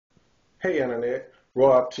Hey Internet,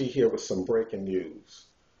 Rob T here with some breaking news.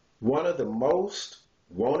 One of the most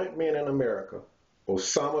wanted men in America,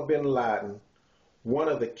 Osama Bin Laden, one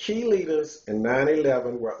of the key leaders in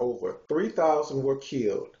 9/11 where over 3,000 were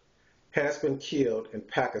killed, has been killed in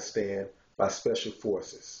Pakistan by special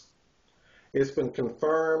forces. It's been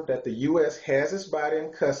confirmed that the U.S. has his body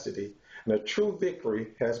in custody and a true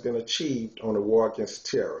victory has been achieved on the war against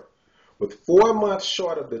terror. With 4 months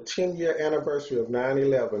short of the 10-year anniversary of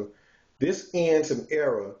 9/11, this ends an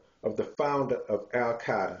era of the founder of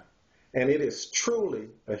Al-Qaida, and it is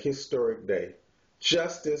truly a historic day.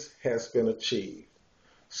 Justice has been achieved.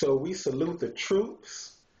 So we salute the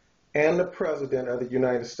troops and the President of the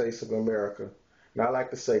United States of America. And I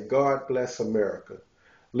like to say, God bless America.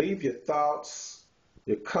 Leave your thoughts,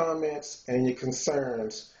 your comments, and your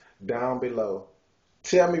concerns down below.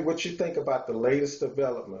 Tell me what you think about the latest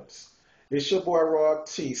developments. It's your boy Rob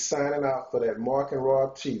T signing out for that Mark and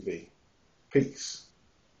Rob TV. Peace.